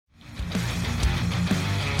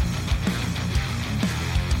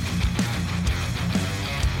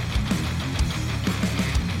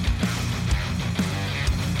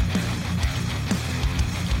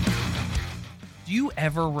you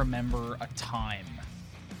ever remember a time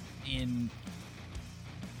in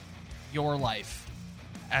your life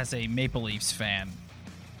as a Maple Leafs fan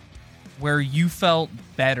where you felt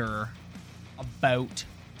better about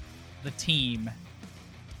the team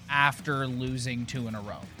after losing 2 in a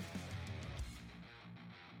row?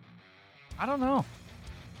 I don't know.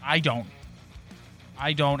 I don't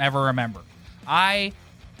ever remember. I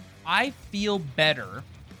feel better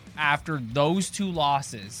after those 2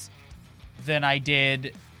 losses than I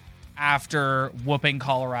did after whooping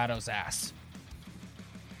Colorado's ass.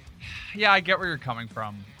 Yeah, I get where you're coming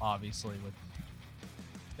from, obviously, with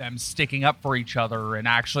them sticking up for each other and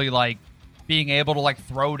actually, like, being able to, like,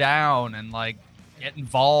 throw down and, like, get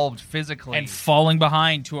involved physically. And falling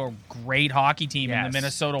behind to a great hockey team in the Yes.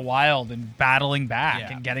 Minnesota Wild and battling back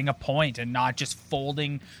and getting a point and not just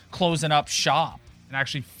closing up shop. And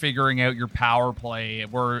actually figuring out your power play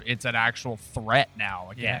where it's an actual threat now.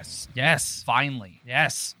 Again. Yes. Finally.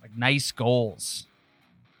 Yes. Like, nice goals.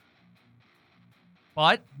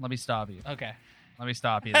 But let me stop you. Okay. Let me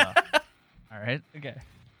stop you, though. All right? Okay.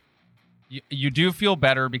 You do feel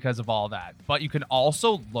better because of all that. But you can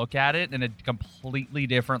also look at it in a completely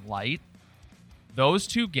different light. Those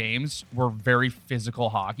 2 games were very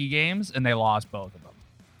physical hockey games, and they lost both of them.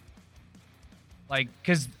 Like,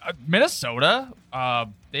 because Minnesota,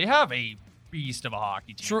 they have a beast of a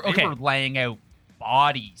hockey team. True. They Okay. were laying out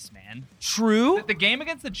bodies, man. True. The game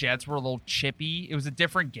against the Jets were a little chippy. It was a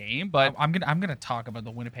different game, but I'm gonna talk about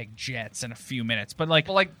the Winnipeg Jets in a few minutes, but like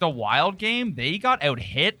the Wild game, they got out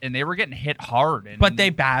hit and they were getting hit hard. And, but they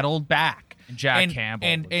battled back. And Jack Campbell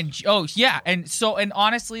and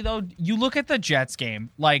honestly though, you look at the Jets game.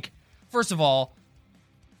 Like, first of all,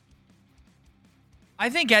 I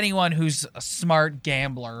think anyone who's a smart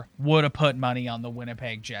gambler would have put money on the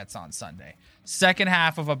Winnipeg Jets on Sunday. Second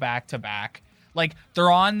half of a back-to-back. Like, they're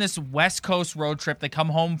on this West Coast road trip. They come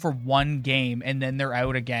home for 1 game, and then they're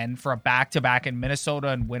out again for a back-to-back in Minnesota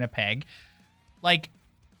and Winnipeg. Like,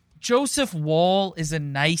 Joseph Woll is a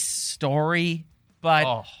nice story,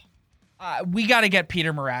 but we got to get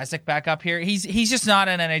Peter Mrazek back up here. He's just not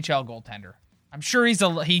an NHL goaltender. I'm sure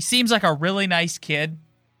he seems like a really nice kid.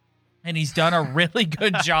 And he's done a really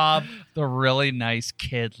good job. The really nice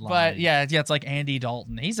kid line. But yeah, it's like Andy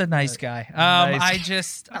Dalton. He's a nice guy. I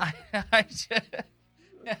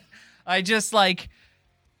just like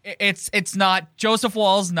it's not Joseph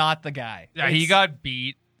Woll's not the guy. Yeah, he got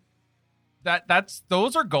beat.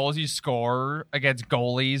 Those are goals you score against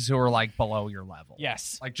goalies who are like below your level.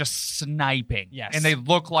 Yes. Like just sniping. Yes. And they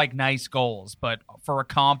look like nice goals, but for a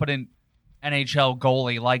competent NHL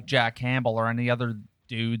goalie like Jack Campbell or any other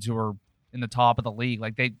dudes who are in the top of the league,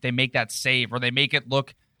 like they make that save or they make it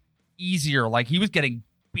look easier. Like he was getting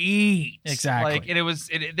beat. Exactly. Like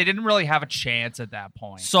they didn't really have a chance at that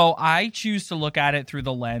point. So I choose to look at it through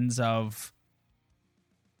the lens of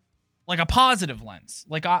like a positive lens.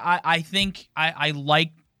 Like I think I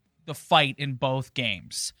like the fight in both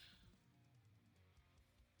games.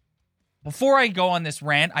 Before I go on this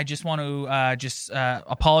rant, I just want to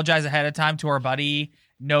apologize ahead of time to our buddy,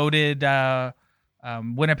 noted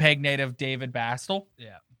Winnipeg native David Bastel.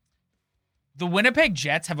 Yeah. The Winnipeg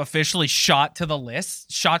Jets have officially shot to the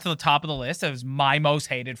top of the list as my most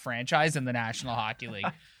hated franchise in the National Hockey League.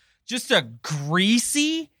 Just a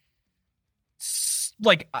greasy,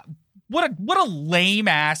 like, what a lame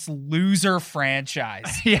ass loser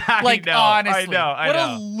franchise. Yeah, like, I know, honestly, I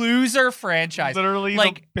know. a loser franchise. Literally,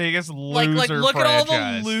 like, the biggest loser. Like, look franchise. at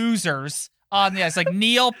all the losers on the ice. Like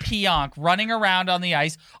Neil Pionk running around on the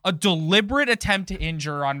ice, a deliberate attempt to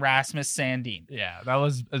injure on Rasmus Sandin. Yeah, that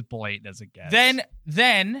was as blatant as it gets. Then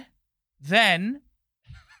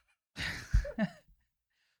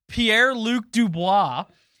Pierre-Luc Dubois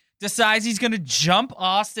decides he's going to jump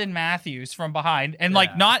Austin Matthews from behind and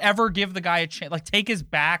like not ever give the guy a chance, like take his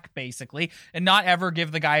back basically, and not ever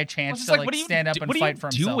give the guy a chance to like stand up and fight for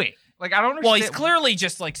himself. Like, I don't understand. Well, he's clearly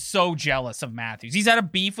just like so jealous of Matthews. He's had a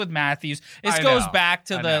beef with Matthews. This goes back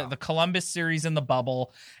to the Columbus series in the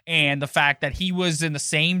bubble and the fact that he was in the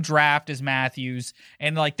same draft as Matthews,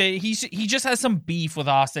 and like he just has some beef with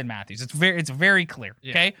Austin Matthews. It's very clear.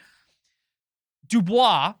 Yeah. Okay,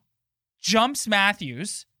 Dubois jumps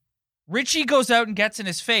Matthews. Richie goes out and gets in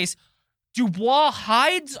his face. Dubois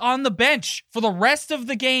hides on the bench for the rest of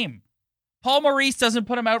the game. Paul Maurice doesn't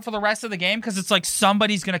put him out for the rest of the game because it's like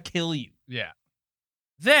somebody's going to kill you. Yeah.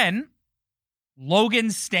 Then, Logan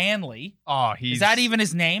Stanley. Oh, is that even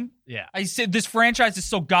his name? Yeah. I said this franchise is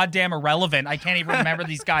so goddamn irrelevant, I can't even remember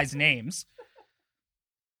these guys' names.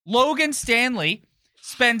 Logan Stanley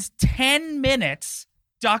spends 10 minutes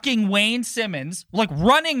ducking Wayne Simmons, like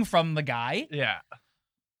running from the guy. Yeah.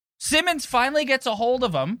 Simmons finally gets a hold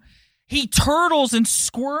of him. He turtles and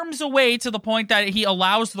squirms away to the point that he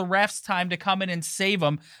allows the refs time to come in and save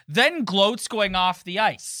him, then gloats going off the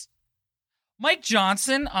ice. Mike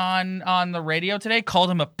Johnson on the radio today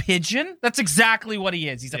called him a pigeon. That's exactly what he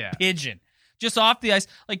is. He's a pigeon. Just off the ice.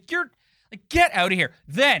 Get out of here.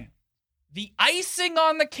 Then, the icing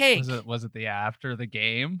on the cake. Was it the after the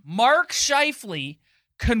game? Mark Scheifele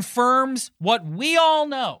confirms what we all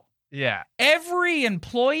know. Yeah. Every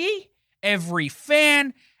employee, every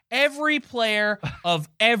fan, every player of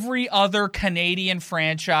every other Canadian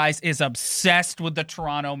franchise is obsessed with the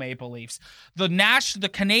Toronto Maple Leafs. The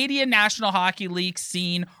Canadian National Hockey League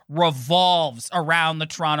scene revolves around the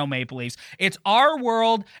Toronto Maple Leafs. It's our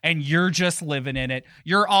world, and you're just living in it.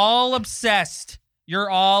 You're all obsessed.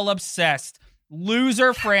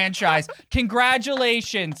 Loser franchise.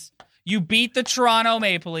 Congratulations. You beat the Toronto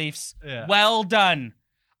Maple Leafs. Yeah. Well done.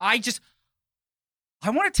 I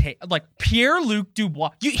want to take, Pierre-Luc Dubois.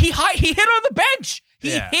 He hid on the bench. He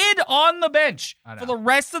hid on the bench for the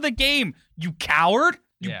rest of the game. You coward.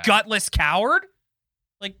 You gutless coward.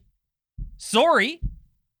 Sorry.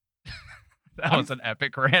 That was an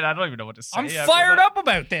epic rant. I don't even know what to say. I'm fired up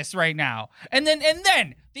about this right now. And then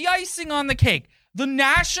the icing on the cake. The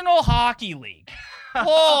National Hockey League.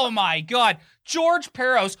 Oh, my God. George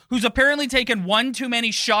Peros, who's apparently taken one too many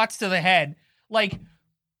shots to the head.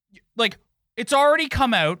 It's already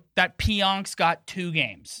come out that Pionk's got 2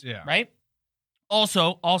 games, right?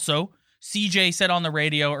 Also, CJ said on the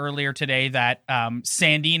radio earlier today that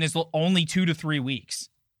Sandin is only 2 to 3 weeks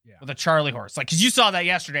with a Charlie horse. Because you saw that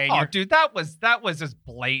yesterday. Oh, dude, that was as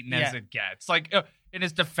blatant as it gets. In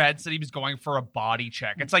his defense that he was going for a body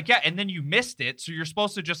check. It's and then you missed it, so you're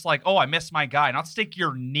supposed to just I missed my guy, not stick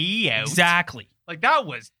your knee out. Exactly. That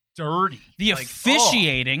was dirty. The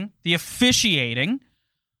officiating.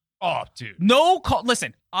 Oh, dude. No call.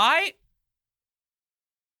 Listen, I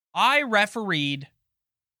refereed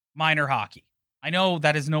minor hockey. I know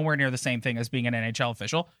that is nowhere near the same thing as being an NHL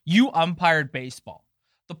official. You umpired baseball.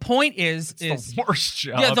 The point is the worst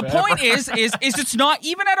job. Yeah, the point ever. is it's not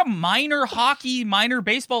even at a minor hockey, minor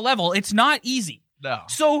baseball level. It's not easy. No.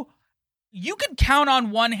 So you could count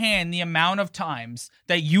on one hand the amount of times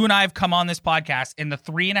that you and I have come on this podcast in the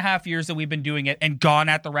 3.5 years that we've been doing it and gone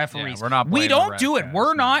at the referees. Yeah, we're not. We don't the do it. guys,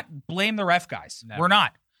 We're not blame the ref guys. Never. We're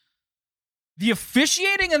not. The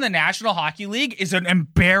officiating in the National Hockey League is an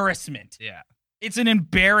embarrassment. Yeah, it's an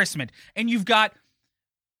embarrassment, and you've got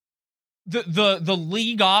the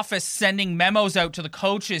league office sending memos out to the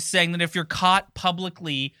coaches saying that if you're caught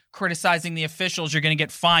publicly criticizing the officials, you're going to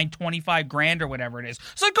get fined $25,000 or whatever it is.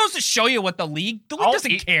 So it goes to show you what the league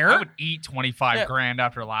doesn't care. I would eat $25,000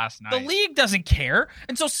 after last night. The league doesn't care.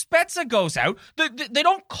 And so Spezza goes out. They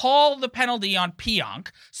don't call the penalty on Pionk.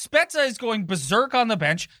 Spezza is going berserk on the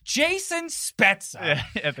bench. Jason Spezza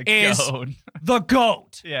is the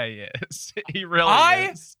GOAT. Yeah, he is. He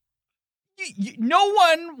really is. No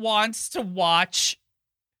one wants to watch,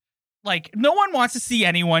 no one wants to see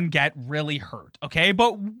anyone get really hurt, okay?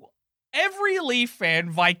 But every Leaf fan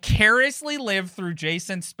vicariously lived through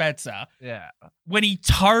Jason Spezza when he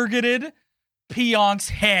targeted Pionk's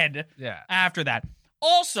head after that.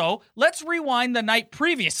 Also, let's rewind the night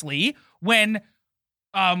previously when,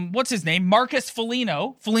 what's his name? Marcus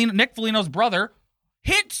Foligno, Nick Foligno's brother,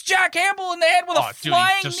 hits Jack Campbell in the head with a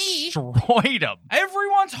flying knee. Destroyed him.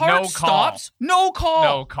 Everyone's heart stops. No call.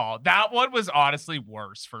 No call. That one was honestly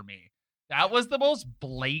worse for me. That was the most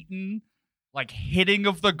blatant, hitting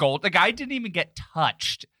of the goal. The guy didn't even get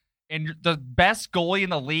touched. And the best goalie in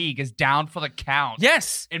the league is down for the count.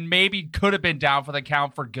 Yes. And maybe could have been down for the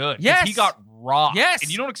count for good. Yes. He got rocked. Yes.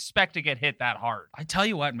 And you don't expect to get hit that hard. I tell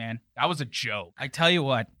you what, man. That was a joke. I tell you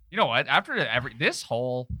what. You know what? After this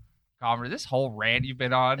whole rant you've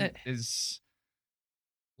been on is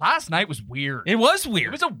last night was weird. It was weird.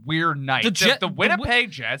 It was a weird night. The Winnipeg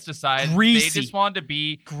Jets decided they just wanted to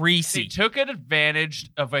be greasy. They took advantage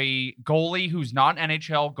of a goalie who's not an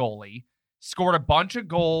NHL goalie, scored a bunch of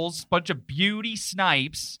goals, bunch of beauty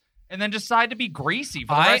snipes, and then decided to be greasy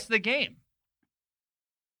for the rest of the game.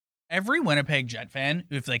 Every Winnipeg Jet fan,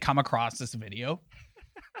 if they come across this video,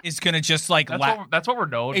 is gonna just that's what we're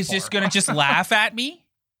known for. Is just gonna just laugh at me.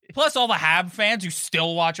 Plus, all the Hab fans who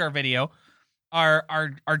still watch our video are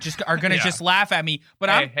gonna just laugh at me. But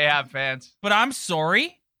hey Hab fans. But I'm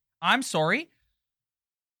sorry.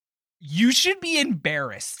 You should be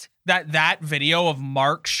embarrassed that video of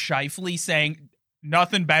Mark Scheifele saying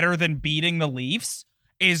nothing better than beating the Leafs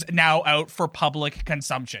is now out for public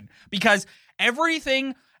consumption. Because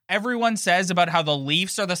everything everyone says about how the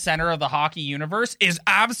Leafs are the center of the hockey universe is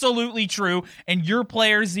absolutely true, and your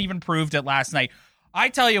players even proved it last night. I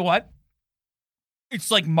tell you what,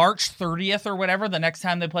 it's like March 30th or whatever, the next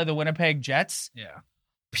time they play the Winnipeg Jets. Yeah.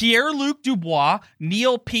 Pierre-Luc Dubois,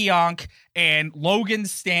 Neil Pionk, and Logan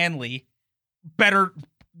Stanley better,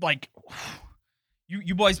 like,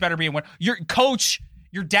 you boys better be in one. Your coach,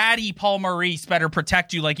 your daddy, Paul Maurice, better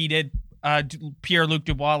protect you like he did Pierre-Luc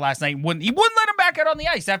Dubois last night. He wouldn't let him back out on the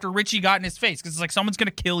ice after Richie got in his face because it's like someone's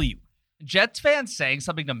going to kill you. Jets fans saying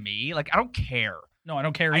something to me, like, I don't care. No, I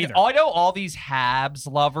don't care either. I know all these Habs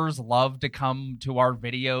lovers love to come to our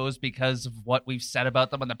videos because of what we've said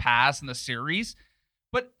about them in the past in the series.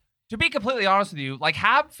 But to be completely honest with you, like,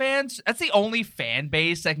 Hab fans, that's the only fan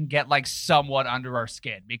base that can get, like, somewhat under our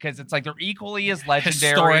skin because it's like they're equally as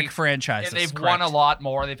legendary. Historic franchises. And they've won a lot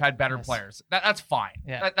more. They've had better players. That's fine.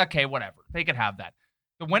 Yeah. Okay, whatever. They can have that.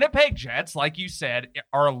 The Winnipeg Jets, like you said,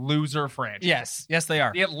 are a loser franchise. Yes, they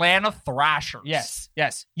are. The Atlanta Thrashers.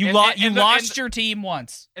 Yes. You lost your team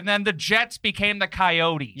once. And then the Jets became the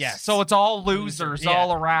Coyotes. Yes. So it's all losers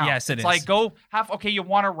all around. Yes, it's like, you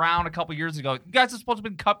won a round a couple years ago. You guys are supposed to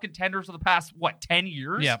have been cup contenders for the past, 10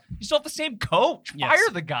 years? Yep. You still have the same coach. Yes.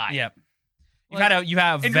 Fire the guy. Yep.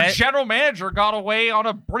 And your general manager got away on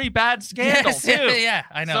a pretty bad scandal, too. Yeah,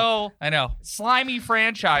 I know. I know. Slimy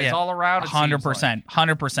franchise all around.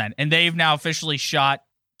 100%. And they've now officially shot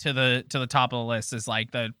to the top of the list as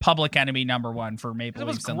like the public enemy number one for Maple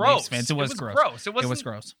Leafs and Leafs fans. It was gross. It was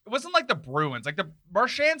gross. It wasn't like the Bruins. Like, the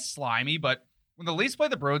Marchand's slimy, but when the Leafs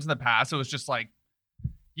played the Bruins in the past, it was just like,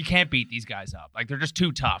 you can't beat these guys up. Like, they're just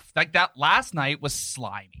too tough. Like, that last night was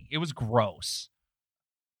slimy. It was gross.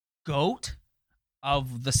 GOAT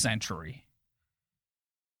of the century.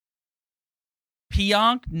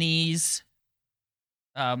 Pionk knees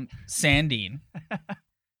Sandin.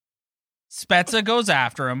 Spezza goes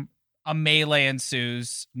after him. A melee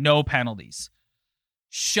ensues. No penalties.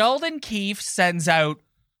 Sheldon Keefe sends out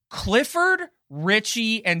Clifford,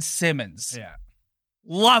 Richie, and Simmons. Yeah.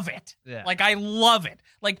 Love it. Yeah. Like, I love it.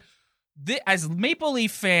 Like, as Maple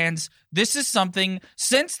Leaf fans, this is something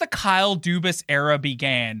since the Kyle Dubas era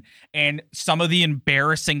began and some of the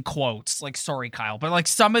embarrassing quotes, like, sorry, Kyle, but like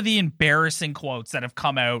some of the embarrassing quotes that have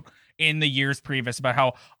come out in the years previous about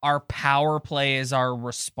how our power play is our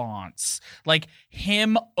response. Like,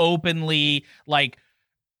 him openly, like,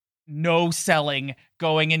 no selling,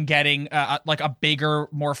 going and getting like a bigger,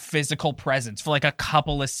 more physical presence for like a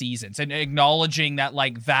couple of seasons and acknowledging that,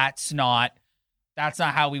 like, that's not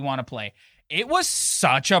how we want to play. It was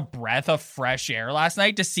such a breath of fresh air last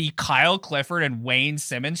night to see Kyle Clifford and Wayne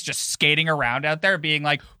Simmons just skating around out there being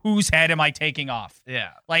like, whose head am I taking off? Yeah.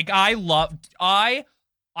 Like, I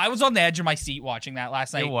was on the edge of my seat watching that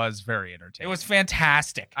last night. It was very entertaining. It was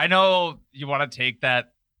fantastic. I know you want to take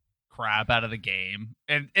that crap out of the game,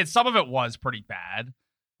 and some of it was pretty bad.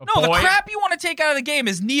 No, the crap you want to take out of the game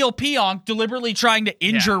is Neil Pionk deliberately trying to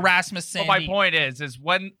injure Rasmus Sandin. But my point is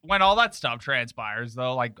when all that stuff transpires,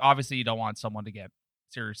 though, like, obviously you don't want someone to get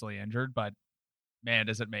seriously injured, but man,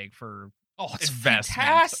 does it make for it's investment.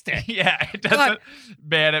 Fantastic. Yeah, it doesn't.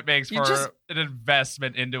 Man, it makes for an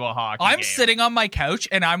investment into a hockey game. I'm sitting on my couch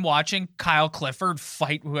and I'm watching Kyle Clifford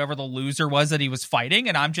fight whoever the loser was that he was fighting,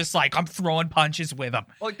 and I'm just like, I'm throwing punches with him.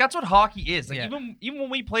 Like, that's what hockey is. Like, even when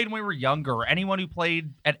we played when we were younger, or anyone who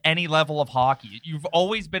played at any level of hockey, you've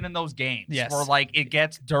always been in those games where, like, it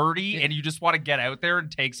gets dirty and you just want to get out there and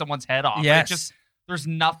take someone's head off. Yes. There's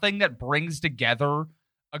nothing that brings together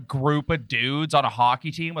a group of dudes on a hockey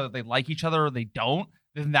team, whether they like each other or they don't,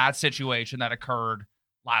 than that situation that occurred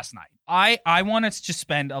last night. I want us to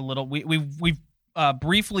spend a little. We've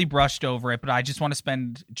briefly brushed over it, but I just want to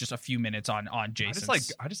spend just a few minutes on Jason's.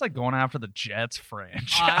 I just like going after the Jets franchise.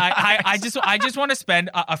 I just want to spend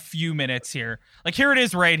a few minutes here. Like, here it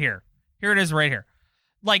is right here.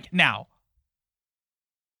 Like, now,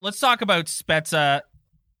 let's talk about Spezza.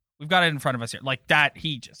 We've got it in front of us here. Like, that,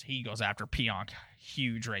 he goes after Pionk.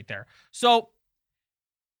 Huge right there. So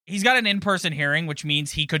he's got an in-person hearing, which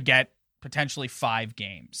means he could get potentially 5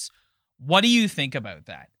 games. What do you think about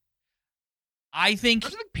that? I think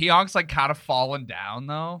Pionk's like kind of fallen down,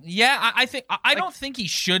 though. Yeah, I don't think he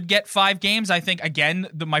should get 5 games. I think, again,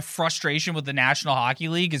 my frustration with the National Hockey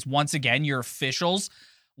League is, once again, your officials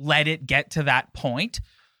let it get to that point.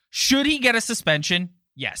 Should he get a suspension?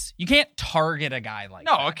 Yes. You can't target a guy like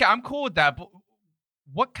that. No, okay, I'm cool with that, but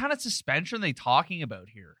what kind of suspension are they talking about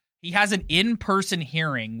here? He has an in-person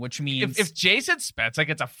hearing, which means if Jason Spezza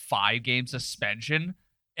gets a 5-game suspension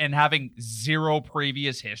and having 0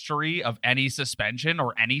 previous history of any suspension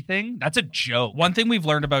or anything, that's a joke. One thing we've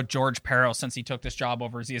learned about George Parros since he took this job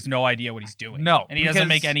over is he has no idea what he's doing. No. And he doesn't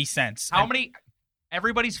make any sense.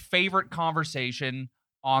 Everybody's favorite conversation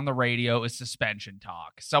on the radio is suspension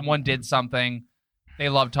talk. Someone did something, they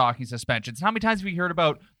love talking suspensions. How many times have we heard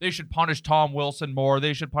about they should punish Tom Wilson more,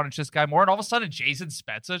 they should punish this guy more, and all of a sudden Jason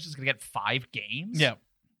Spezza is just going to get 5 games? Yeah.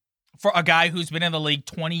 For a guy who's been in the league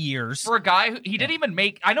 20 years. For a guy who he didn't even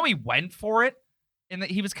make, I know he went for it, and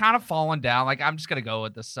he was kind of falling down. Like, I'm just going to go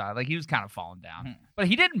with this side. Like, he was kind of falling down. But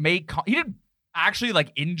he didn't actually,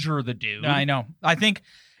 like, injure the dude. No, I know. I think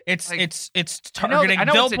it's Like, targeting. I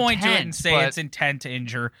know They'll it's point to it and intense, say but- it's intent to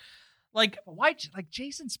injure. Like, Why, like,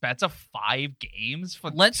 Jason Spezza 5 games? For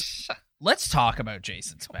let's talk about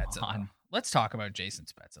Jason Spezza. on. Though. Let's talk about Jason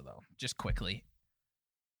Spezza, though, just quickly.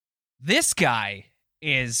 This guy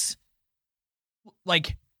is,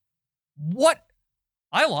 like, what?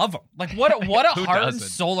 I love him. Like, what a Who heart and doesn't?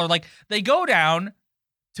 soul. Like, they go down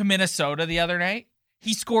to Minnesota the other night.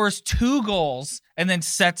 He scores 2 goals and then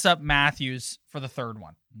sets up Matthews for the third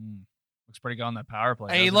one. Looks pretty good on that power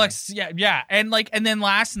play. He doesn't looks, yeah, and then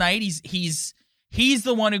last night he's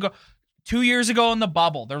the one who 2 years ago in the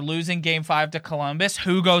bubble, they're losing Game 5 to Columbus.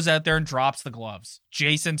 Who goes out there and drops the gloves?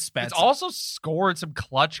 Jason Spezza. It's also scored some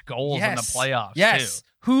clutch goals in the playoffs. Yes.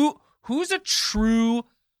 too. Who's a true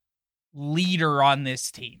leader on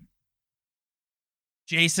this team?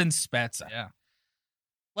 Jason Spezza. Yeah.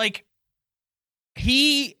 Like,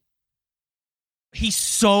 he's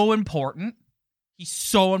so important. He's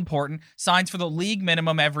so important. Signs for the league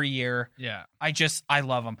minimum every year. Yeah. I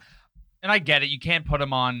love him. And I get it. You can't put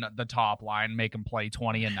him on the top line, make him play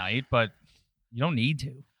 20 a night, but you don't need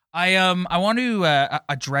to. I want to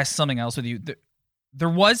address something else with you. There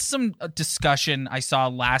was some discussion I saw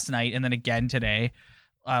last night and then again today,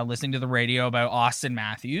 listening to the radio about Austin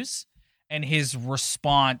Matthews and his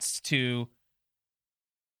response to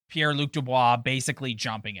Pierre-Luc Dubois basically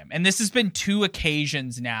jumping him. And this has been 2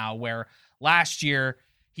 occasions now where last year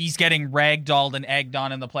he's getting ragdolled and egged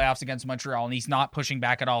on in the playoffs against Montreal, and he's not pushing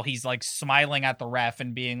back at all. He's like smiling at the ref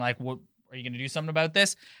and being like, "What are you going to do something about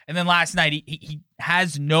this?" And then last night he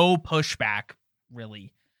has no pushback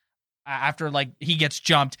really after like he gets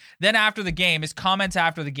jumped. Then after the game, his comments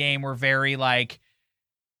after the game were very like,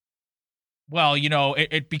 well, you know,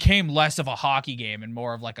 it became less of a hockey game and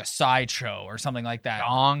more of like a sideshow or something like that.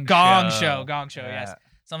 Gong show, Yeah. yes.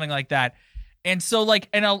 Something like that. And so, like,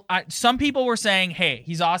 some people were saying, hey,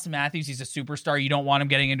 he's Austin Matthews. He's a superstar. You don't want him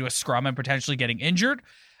getting into a scrum and potentially getting injured.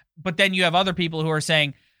 But then you have other people who are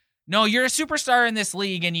saying, no, you're a superstar in this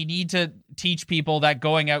league and you need to teach people that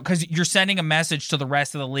going out, because you're sending a message to the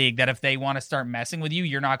rest of the league that if they want to start messing with you,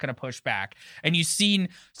 you're not going to push back. And you've seen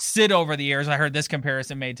Sid over the years. I heard this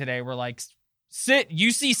comparison made today where, like,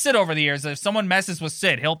 you see Sid over the years. If someone messes with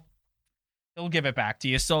Sid, he'll give it back to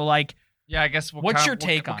you. So, like, Yeah, I guess. What's your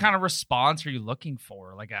take on what kind of response are you looking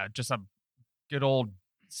for? Like just a good old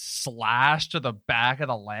slash to the back of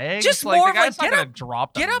the leg? Just like, more the of like, guy's not get gonna up,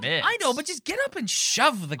 drop the get up. mitts. I know, but just get up and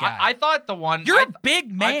shove the guy. I thought the one You're a big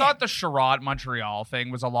man. I thought the Sherrod Montreal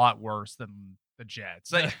thing was a lot worse than the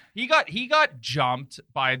Jets. Like, he got jumped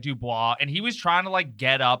by Dubois, and he was trying to like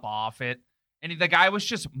get up off it, and the guy was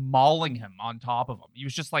just mauling him on top of him. He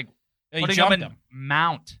was just like he putting jumped him in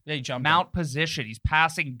mount. Yeah, he jumped mount position. He's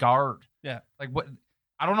passing guard. Yeah. Like what?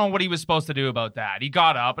 I don't know what he was supposed to do about that. He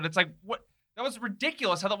got up, and it's like, what? That was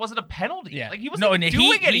ridiculous. How that wasn't a penalty. Yeah. Like he wasn't doing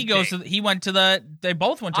anything. He went to the. They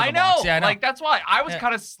both went to the I know. box. Yeah, I know. Like that's why I was Yeah.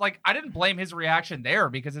 kind of like I didn't blame his reaction there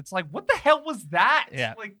because it's like, what the hell was that?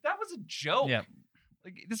 Yeah. Like that was a joke. Yeah.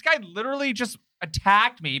 Like this guy literally just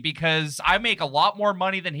attacked me because I make a lot more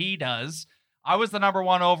money than he does. I was the number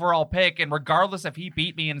 1 overall pick, and regardless if he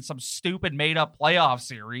beat me in some stupid made-up playoff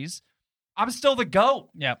series, I'm still the GOAT.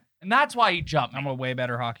 Yep. And that's why he jumped me. I'm a way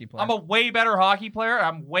better hockey player. I'm a way better hockey player.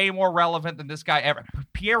 I'm way more relevant than this guy ever.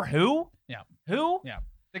 Pierre who? Yeah. Who? Yeah.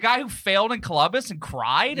 The guy who failed in Columbus and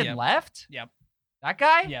cried and Yep. left? Yep. That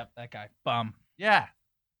guy? Yep, that guy. Bum. Yeah.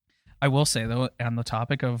 I will say though, on the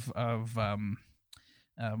topic of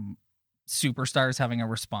superstars having a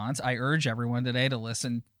response, I urge everyone today to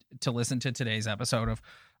listen to today's episode of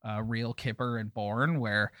Real Kipper and Bourne,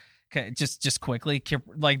 where just quickly,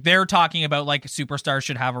 like they're talking about like superstars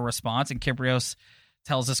should have a response, and Kyprios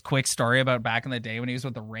tells this quick story about back in the day when he was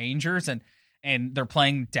with the Rangers and they're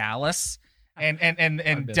playing Dallas.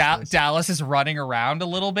 And Dallas is running around a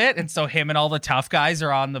little bit, and so him and all the tough guys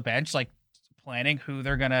are on the bench, like planning who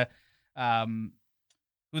they're gonna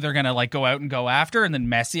like go out and go after. And then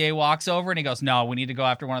Messier walks over and he goes, "No, we need to go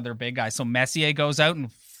after one of their big guys." So Messier goes out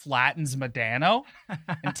and flattens Modano,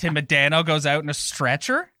 and Tim Modano goes out in a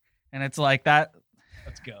stretcher, and it's like that.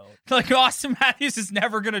 Let's go. Like Austin Matthews is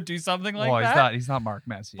never gonna do something like that. He's not Mark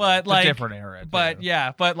Messier. But it's like a different era. But too.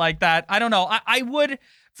 yeah, but like that, I don't know. I would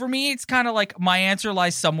For me, it's kind of like my answer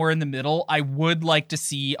lies somewhere in the middle. I would like to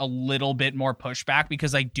see a little bit more pushback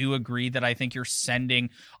because I do agree that I think you're sending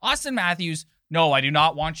Austin Matthews. No, I do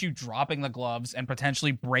not want you dropping the gloves and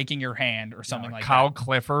potentially breaking your hand or something like Kyle that.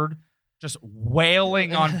 Clifford just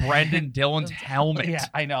wailing on Brendan Dillon's helmet. Yeah,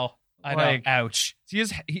 I know. Like, Ouch.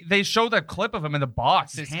 They show that clip of him in the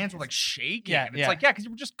box. His hands were like shaking. Yeah, and it's because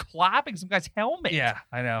you were just clapping some guy's helmet. Yeah,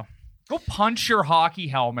 I know. Go punch your hockey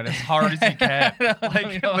helmet as hard as you can.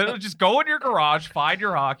 Literally just go in your garage, find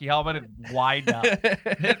your hockey helmet, and wind up.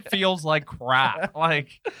 It feels like crap. Like,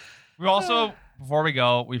 we also, before we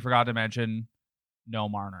go, we forgot to mention no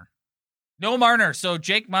Marner. No Marner. So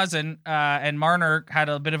Jake Muzzin and Marner had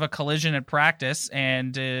a bit of a collision at practice,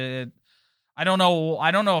 and I don't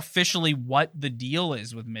know officially what the deal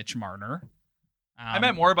is with Mitch Marner. I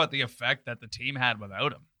meant more about the effect that the team had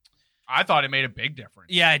without him. I thought it made a big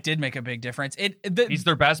difference. Yeah, it did make a big difference. He's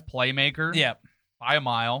their best playmaker. Yep. By a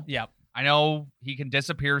mile. Yep. I know he can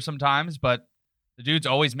disappear sometimes, but the dude's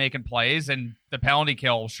always making plays, and the penalty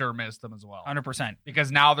kill sure missed them as well. 100%.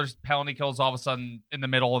 Because now there's penalty kills all of a sudden in the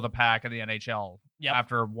middle of the pack of the NHL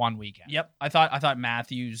after one weekend. Yep. I thought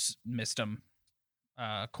Matthews missed him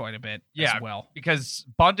quite a bit as well. Because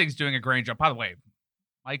Bunting's doing a great job. By the way,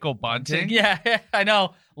 Michael Bunting. Yeah, I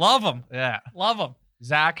know. Love him. Yeah. Love him.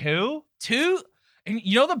 Zach who? And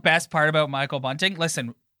you know the best part about Michael Bunting?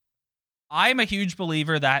 Listen, I'm a huge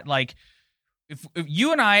believer that like if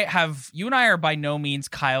you and I are by no means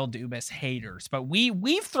Kyle Dubas haters, but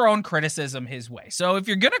we've thrown criticism his way. So if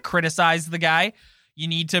you're gonna criticize the guy, you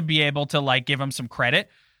need to be able to like give him some credit.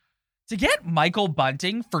 To get Michael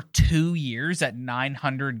Bunting for 2 years at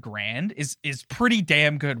 $900,000 is pretty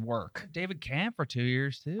damn good work. David Camp for 2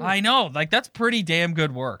 years too. I know, like that's pretty damn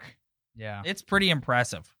good work. Yeah. It's pretty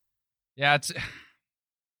impressive. Yeah, it's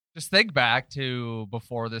just think back to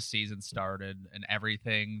before this season started and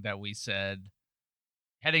everything that we said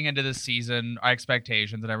heading into this season, our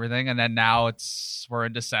expectations and everything, and then now we're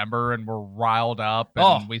in December and we're riled up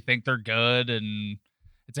and we think they're good, and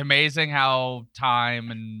it's amazing how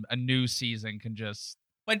time and a new season can just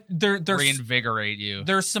reinvigorate you.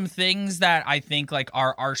 There's some things that I think like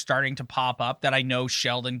are starting to pop up that I know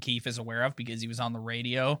Sheldon Keefe is aware of because he was on the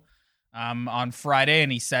radio on Friday,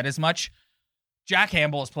 and he said as much. Jack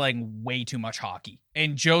Campbell is playing way too much hockey,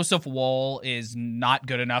 and Joseph Woll is not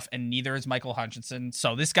good enough, and neither is Michael Hutchinson.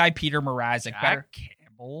 So this guy, Peter Mrazek,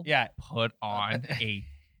 Campbell put on a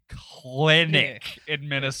clinic in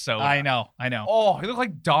Minnesota. I know. Oh, he looked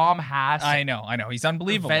like Dom Hass. I know. He's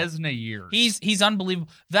unbelievable. Vezina years. He's unbelievable.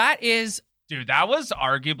 That was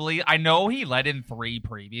arguably, I know he let in 3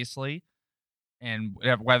 previously, and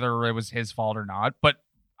whether it was his fault or not, but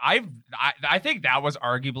I think that was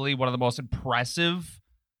arguably one of the most impressive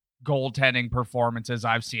goaltending performances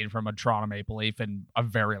I've seen from a Toronto Maple Leaf in a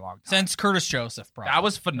very long time. Since Curtis Joseph, probably. That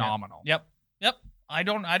was phenomenal. Yep. I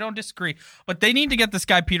don't disagree. But they need to get this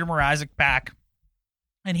guy Peter Mrazek back,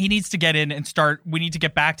 and he needs to get in and start. We need to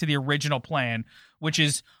get back to the original plan, which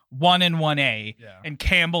is 1 and 1A. Yeah. And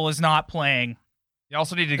Campbell is not playing. You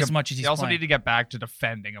also need to as much as he's playing. Need to get back to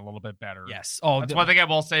defending a little bit better. Yes. That's one thing I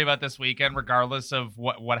will say about this weekend, regardless of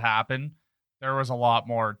what happened. There was a lot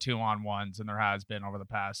more 2-on-1s than there has been over the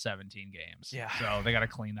past 17 games. Yeah. So they got to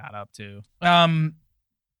clean that up too.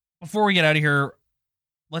 Before we get out of here,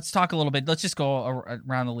 let's talk a little bit. Let's just go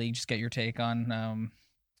around the league. Just get your take on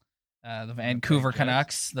the Vancouver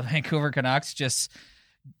Canucks. The Vancouver Canucks just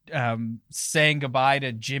saying goodbye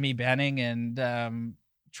to Jimmy Benning and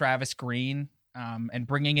Travis Green. And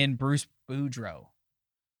bringing in Bruce Boudreau.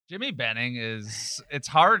 Jimmy Benning it's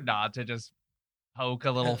hard not to just poke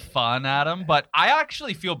a little fun at him, but I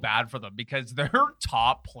actually feel bad for them because their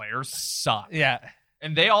top players suck. Yeah.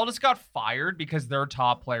 And they all just got fired because their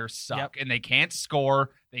top players suck and they can't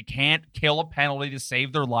score. They can't kill a penalty to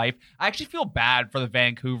save their life. I actually feel bad for the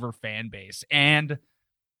Vancouver fan base and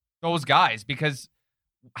those guys because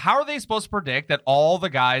how are they supposed to predict that all the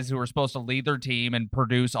guys who are supposed to lead their team and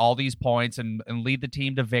produce all these points and lead the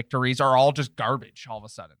team to victories are all just garbage all of a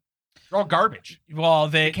sudden? They're all garbage. Well,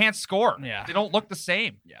 they can't score. Yeah. They don't look the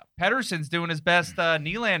same. Yeah. Pedersen's doing his best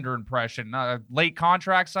Nylander impression. Late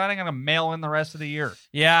contract signing. I'm going to mail in the rest of the year.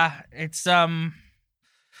 Yeah, it's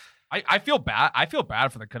I feel bad. I feel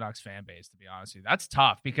bad for the Canucks fan base, to be honest with you. That's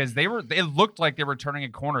tough because they looked like they were turning a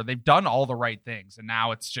corner. They've done all the right things, and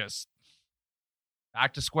now it's just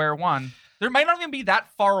back to square one. There might not even be that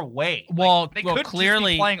far away. Well, they could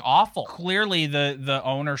clearly just be playing awful. Clearly, the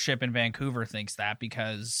ownership in Vancouver thinks that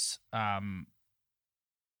because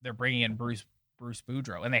they're bringing in Bruce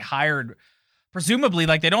Boudreau, and they hired presumably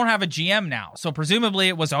like they don't have a GM now, so presumably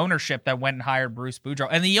it was ownership that went and hired Bruce Boudreau,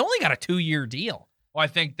 and he only got a 2-year deal. Well, I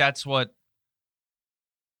think that's what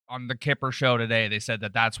on the Kipper show today, they said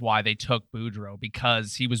that's why they took Boudreaux,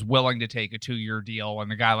 because he was willing to take a 2-year deal,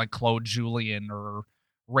 and a guy like Claude Julien or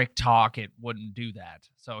Rick Tocchet wouldn't do that.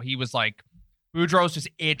 So he was like, Boudreaux's just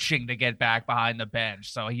itching to get back behind the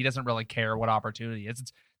bench, so he doesn't really care what opportunity it is.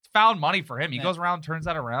 It's found money for him. He goes around, turns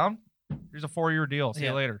that around. Here's a 4-year deal. See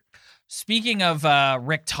you later. Speaking of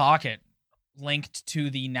Rick Tocchet, linked to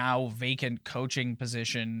the now vacant coaching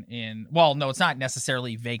position it's not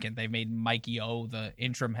necessarily vacant. They've made Mike Yeo the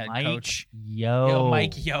interim head coach.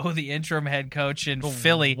 Mike Yeo, the interim head coach in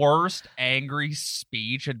Philly. Worst angry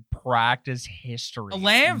speech in practice history.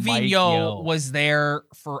 Alain Vigneault was there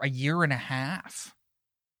for a year and a half.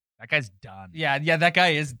 That guy's done. Yeah, that guy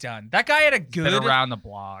is done. That guy had a good... Been around the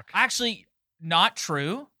block. Actually, not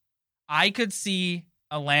true. I could see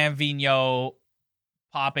Alain Vigneault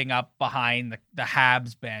popping up behind the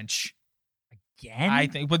Habs bench again. I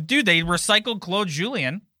think, but dude, they recycled Claude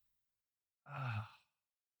Julien.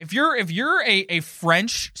 If you're a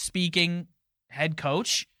French speaking head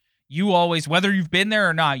coach, you always, whether you've been there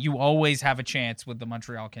or not, you always have a chance with the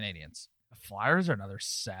Montreal Canadiens. The Flyers are another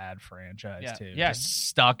sad franchise too. Yeah, just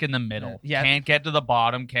stuck in the middle. Yeah, can't get to the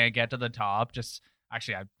bottom, can't get to the top. Just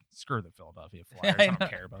actually, I screw the Philadelphia Flyers. I don't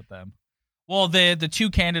care about them. Well, the two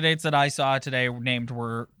candidates that I saw today named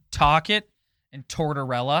were Tocchet and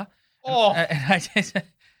Tortorella. Oh,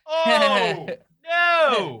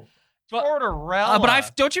 no, Tortorella.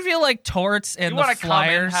 But don't you feel like Torts and the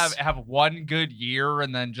Flyers come in, have one good year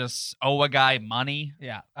and then just owe a guy money?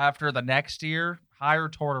 Yeah. After the next year, hire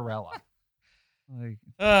Tortorella.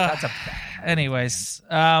 That's a bad anyways,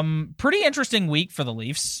 pretty interesting week for the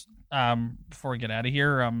Leafs. Before we get out of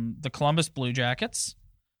here, the Columbus Blue Jackets,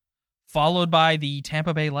 followed by the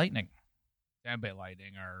Tampa Bay Lightning. Tampa Bay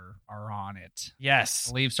Lightning are on it. Yes.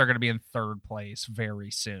 The Leafs are going to be in third place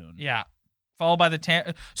very soon. Yeah. Followed by the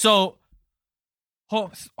Tampa. So,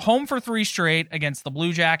 home for 3 straight against the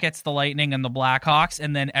Blue Jackets, the Lightning, and the Blackhawks,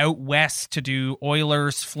 and then out west to do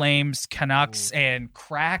Oilers, Flames, Canucks, and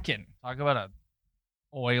Kraken. Talk about a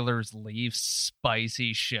Oilers-Leafs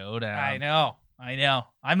spicy showdown. I know.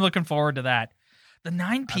 I'm looking forward to that. The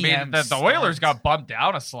 9 p.m. The Oilers got bumped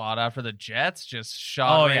down a slot after the Jets just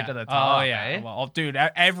shot to the top. Oh, yeah. Eh? Well, dude,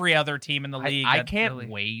 every other team in the league. I can't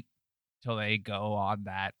wait till they go on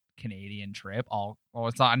that Canadian trip.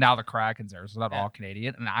 It's not now the Kraken's there, so it's not all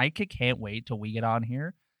Canadian. And I can't wait till we get on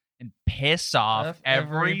here and piss off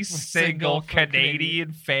every single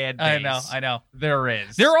Canadian fan base. I know. There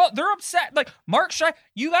is. They're upset. Like Mark Scheifele.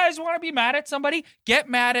 You guys want to be mad at somebody? Get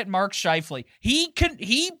mad at Mark Scheifele. He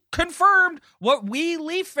confirmed what we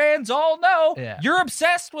Leaf fans all know. Yeah. You're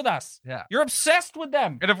obsessed with us. Yeah. You're obsessed with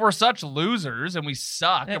them. And if we're such losers and we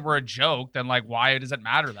suck and we're a joke, then like why does it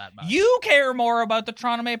matter that much? You care more about the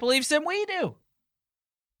Toronto Maple Leafs than we do.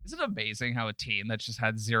 Isn't it amazing how a team that's just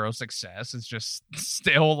had zero success is just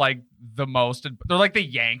still like the most? They're like the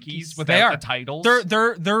Yankees without the titles.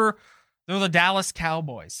 They're the Dallas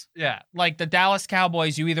Cowboys. Yeah, like the Dallas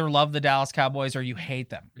Cowboys. You either love the Dallas Cowboys or you hate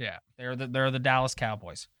them. Yeah, they're the Dallas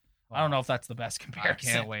Cowboys. I don't know if that's the best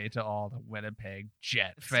comparison. I can't wait till all the Winnipeg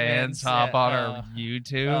Jet fans hop on our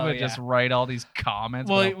YouTube and just write all these comments.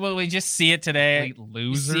 Well, we just see it today.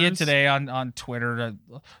 Losers. We see it today on Twitter.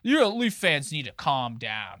 Leaf fans need to calm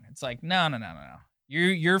down. It's like, no.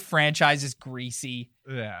 Your franchise is greasy.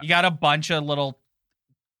 Yeah. You got a bunch of little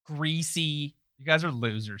greasy. You guys are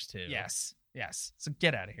losers too. Yes. So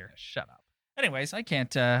get out of here. Shut up. Anyways, I can't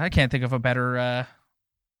think of a better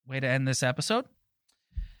way to end this episode.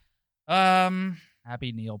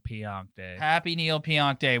 Happy Neil Pionk Day. Happy Neil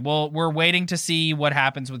Pionk Day. Well, we're waiting to see what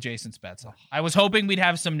happens with Jason Spezza. I was hoping we'd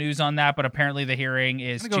have some news on that, but apparently the hearing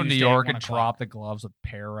is Tuesday. Go to New York and drop the gloves with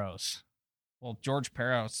Peros. Well, George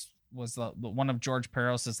Peros was one of George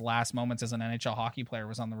Peros' last moments as an NHL hockey player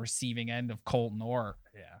was on the receiving end of Colton Orr.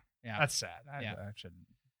 Yeah, that's sad. I shouldn't.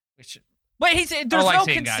 But there's no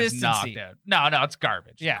consistency. No, it's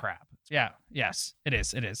garbage. Yeah, crap. Yes, it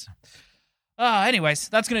is. Anyways,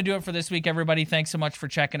 that's going to do it for this week, everybody. Thanks so much for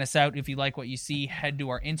checking us out. If you like what you see, head to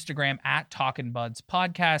our Instagram at Talkin' Buds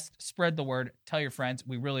Podcast. Spread the word. Tell your friends.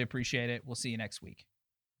 We really appreciate it. We'll see you next week.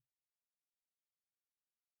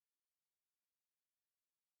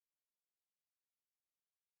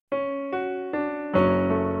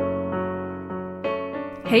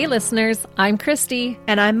 Hey listeners, I'm Christy.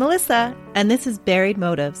 And I'm Melissa, and this is Buried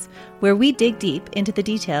Motives, where we dig deep into the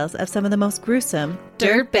details of some of the most gruesome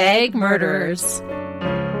dirtbag murderers.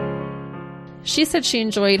 She said she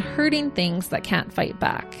enjoyed hurting things that can't fight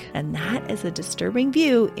back. And that is a disturbing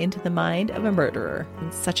view into the mind of a murderer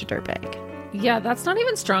and such a dirtbag. Yeah, that's not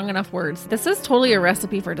even strong enough words. This is totally a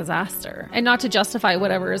recipe for disaster. And not to justify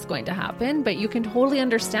whatever is going to happen, but you can totally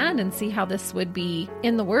understand and see how this would be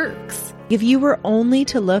in the works. If you were only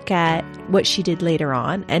to look at what she did later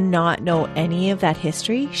on and not know any of that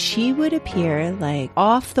history, she would appear like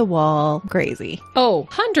off the wall crazy. Oh,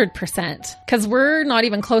 100%. Because we're not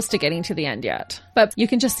even close to getting to the end yet. But you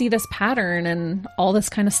can just see this pattern and all this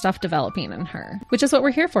kind of stuff developing in her, which is what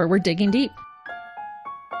we're here for. We're digging deep.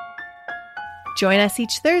 Join us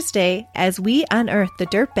each Thursday as we unearth the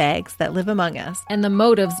dirtbags that live among us. And the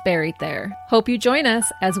motives buried there. Hope you join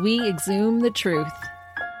us as we exhume the truth.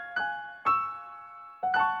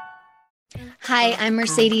 Hi, I'm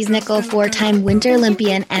Mercedes Nichol, four-time Winter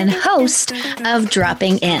Olympian and host of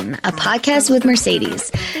Dropping In, a podcast with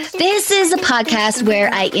Mercedes. This is a podcast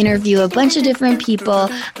where I interview a bunch of different people.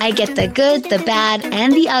 I get the good, the bad,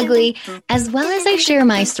 and the ugly, as well as I share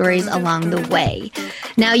my stories along the way.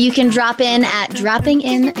 Now you can drop in at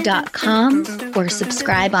droppingin.com or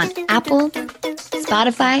subscribe on Apple,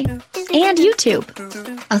 Spotify, and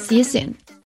YouTube. I'll see you soon.